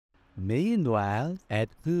Meanwhile, at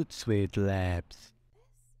Hootsuite Labs.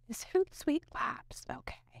 This is Hootsuite Labs,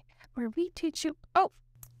 okay, where we teach you... Oh!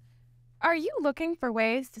 Are you looking for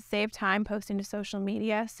ways to save time posting to social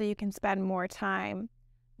media so you can spend more time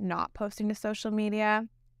not posting to social media?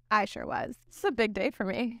 I sure was. It's a big day for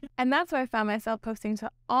me. And that's why I found myself posting to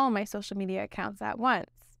all my social media accounts at once.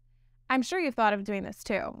 I'm sure you've thought of doing this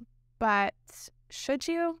too, but should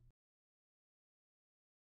you?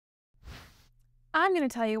 I'm going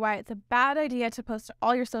to tell you why it's a bad idea to post to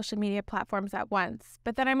all your social media platforms at once,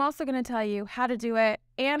 but then I'm also going to tell you how to do it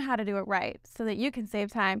and how to do it right so that you can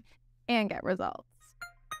save time and get results.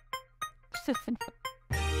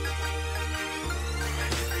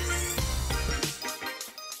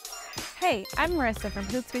 Hey, I'm Marissa from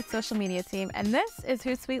Hootsuite's social media team, and this is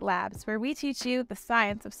Hootsuite Labs, where we teach you the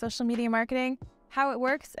science of social media marketing, how it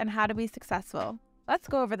works, and how to be successful. Let's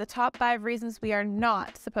go over the top 5 reasons we are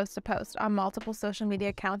not supposed to post on multiple social media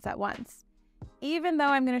accounts at once, even though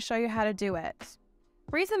I'm going to show you how to do it.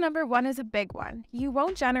 Reason number 1 is a big one. You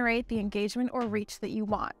won't generate the engagement or reach that you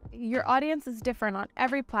want. Your audience is different on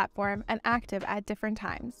every platform and active at different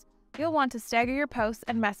times. You'll want to stagger your posts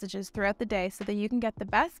and messages throughout the day so that you can get the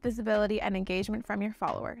best visibility and engagement from your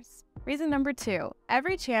followers. Reason number 2,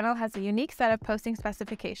 every channel has a unique set of posting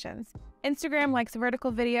specifications. Instagram likes vertical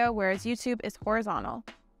video, whereas YouTube is horizontal.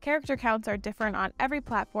 Character counts are different on every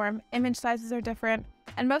platform, image sizes are different,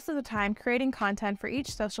 and most of the time, creating content for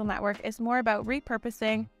each social network is more about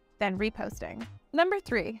repurposing than reposting. Number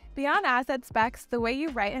 3, beyond asset specs, the way you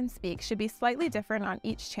write and speak should be slightly different on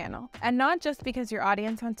each channel. And not just because your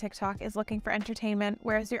audience on TikTok is looking for entertainment,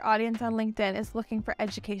 whereas your audience on LinkedIn is looking for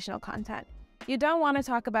educational content. You don't want to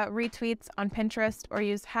talk about retweets on Pinterest or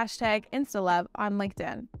use hashtag InstaLove on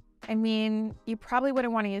LinkedIn. I mean, you probably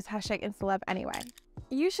wouldn't want to use hashtag InstaLove anyway.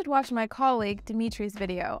 You should watch my colleague Dimitri's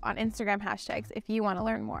video on Instagram hashtags if you want to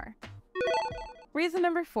learn more. Reason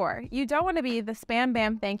number 4, you don't want to be the spam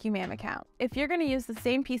bam thank you ma'am account. If you're going to use the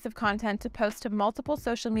same piece of content to post to multiple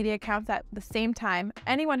social media accounts at the same time,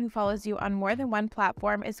 anyone who follows you on more than one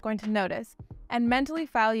platform is going to notice and mentally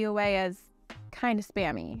file you away as kind of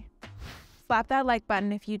spammy. Slap that like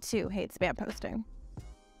button if you too hate spam posting.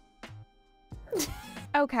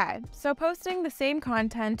 Okay, so posting the same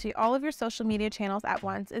content to all of your social media channels at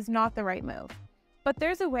once is not the right move. But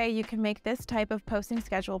there's a way you can make this type of posting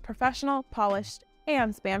schedule professional, polished,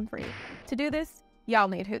 and spam-free. To do this, y'all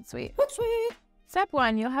need Hootsuite. Step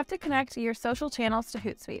 1, you'll have to connect your social channels to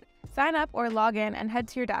Hootsuite. Sign up or log in and head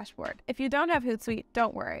to your dashboard. If you don't have Hootsuite,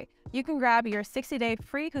 don't worry. You can grab your 60-day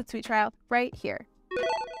free Hootsuite trial right here.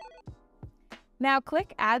 Now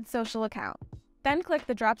click Add Social Account. Then click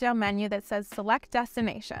the drop-down menu that says Select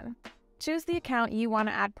Destination. Choose the account you want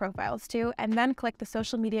to add profiles to, and then click the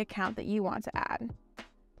social media account that you want to add.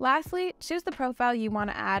 Lastly, choose the profile you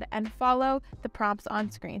want to add and follow the prompts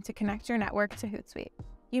on screen to connect your network to Hootsuite.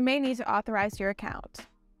 You may need to authorize your account.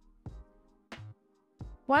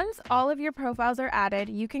 Once all of your profiles are added,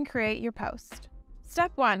 you can create your post.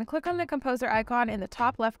 Step 1, click on the composer icon in the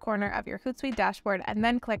top left corner of your Hootsuite dashboard and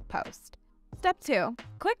then click Post. Step 2,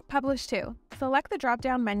 click Publish To. Select the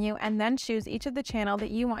drop-down menu and then choose each of the channel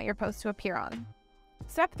that you want your post to appear on.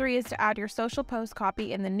 Step 3 is to add your social post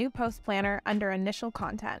copy in the New Post Planner under Initial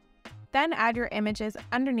Content. Then add your images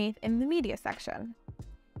underneath in the Media section.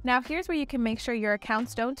 Now here's where you can make sure your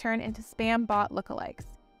accounts don't turn into spam bot lookalikes.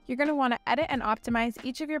 You're going to want to edit and optimize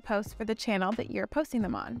each of your posts for the channel that you're posting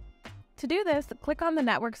them on. To do this, click on the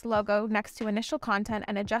network's logo next to Initial Content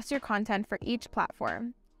and adjust your content for each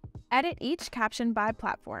platform. Edit each caption by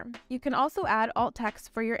platform. You can also add alt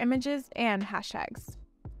text for your images and hashtags.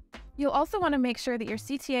 You'll also want to make sure that your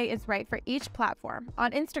CTA is right for each platform.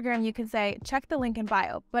 On Instagram, you can say, check the link in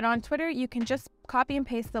bio, but on Twitter, you can just copy and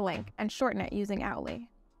paste the link and shorten it using Owly.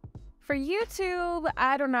 For YouTube,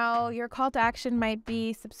 I don't know, your call to action might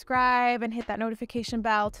be subscribe and hit that notification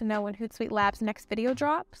bell to know when Hootsuite Labs' next video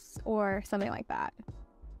drops, or something like that.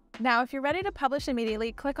 Now, if you're ready to publish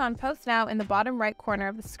immediately, click on Post Now in the bottom right corner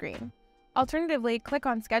of the screen. Alternatively, click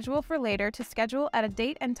on Schedule for Later to schedule at a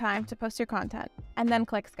date and time to post your content, and then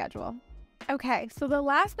click Schedule. Okay, so the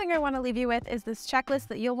last thing I want to leave you with is this checklist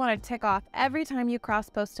that you'll want to tick off every time you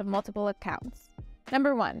cross-post to multiple accounts.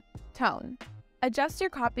 Number 1, tone. Adjust your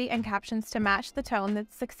copy and captions to match the tone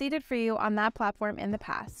that's succeeded for you on that platform in the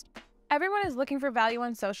past. Everyone is looking for value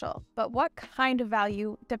on social, but what kind of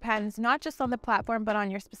value depends not just on the platform, but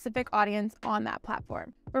on your specific audience on that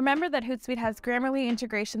platform. Remember that Hootsuite has Grammarly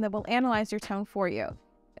integration that will analyze your tone for you.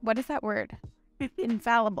 What is that word?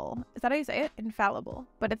 Infallible. Is that how you say it? Infallible.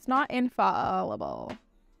 But it's not infallible.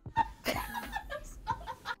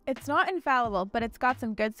 It's not infallible, but it's got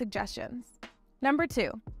some good suggestions. Number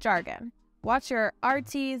 2, jargon. Watch your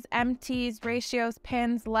RTs, MTs, ratios,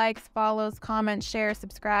 pins, likes, follows, comments, shares,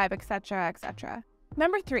 subscribe, etc., etc.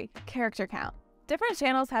 Number 3, character count. Different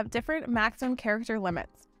channels have different maximum character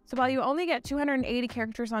limits. So while you only get 280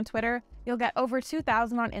 characters on Twitter, you'll get over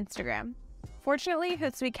 2,000 on Instagram. Fortunately,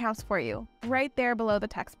 Hootsuite counts for you, right there below the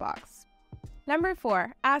text box. Number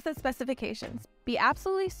 4, asset specifications. Be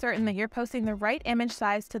absolutely certain that you're posting the right image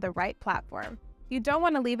size to the right platform. You don't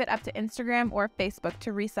want to leave it up to Instagram or Facebook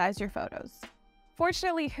to resize your photos.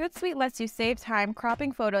 Fortunately, Hootsuite lets you save time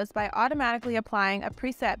cropping photos by automatically applying a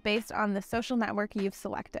preset based on the social network you've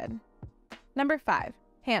selected. Number 5,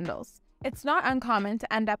 handles. It's not uncommon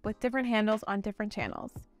to end up with different handles on different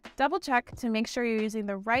channels. Double check to make sure you're using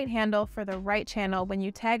the right handle for the right channel when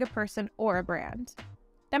you tag a person or a brand.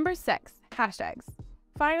 Number 6, hashtags.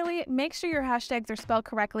 Finally, make sure your hashtags are spelled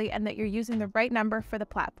correctly and that you're using the right number for the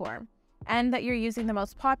platform, and that you're using the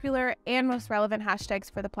most popular and most relevant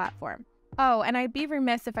hashtags for the platform. Oh, and I'd be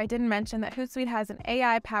remiss if I didn't mention that Hootsuite has an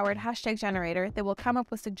AI-powered hashtag generator that will come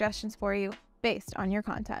up with suggestions for you based on your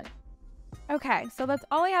content. Okay, so that's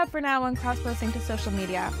all I have for now on cross-posting to social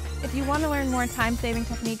media. If you want to learn more time-saving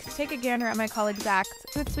techniques, take a gander at my colleague Zach's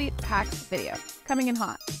Hootsuite Hacks video, coming in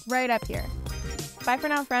hot, right up here. Bye for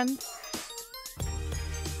now, friends.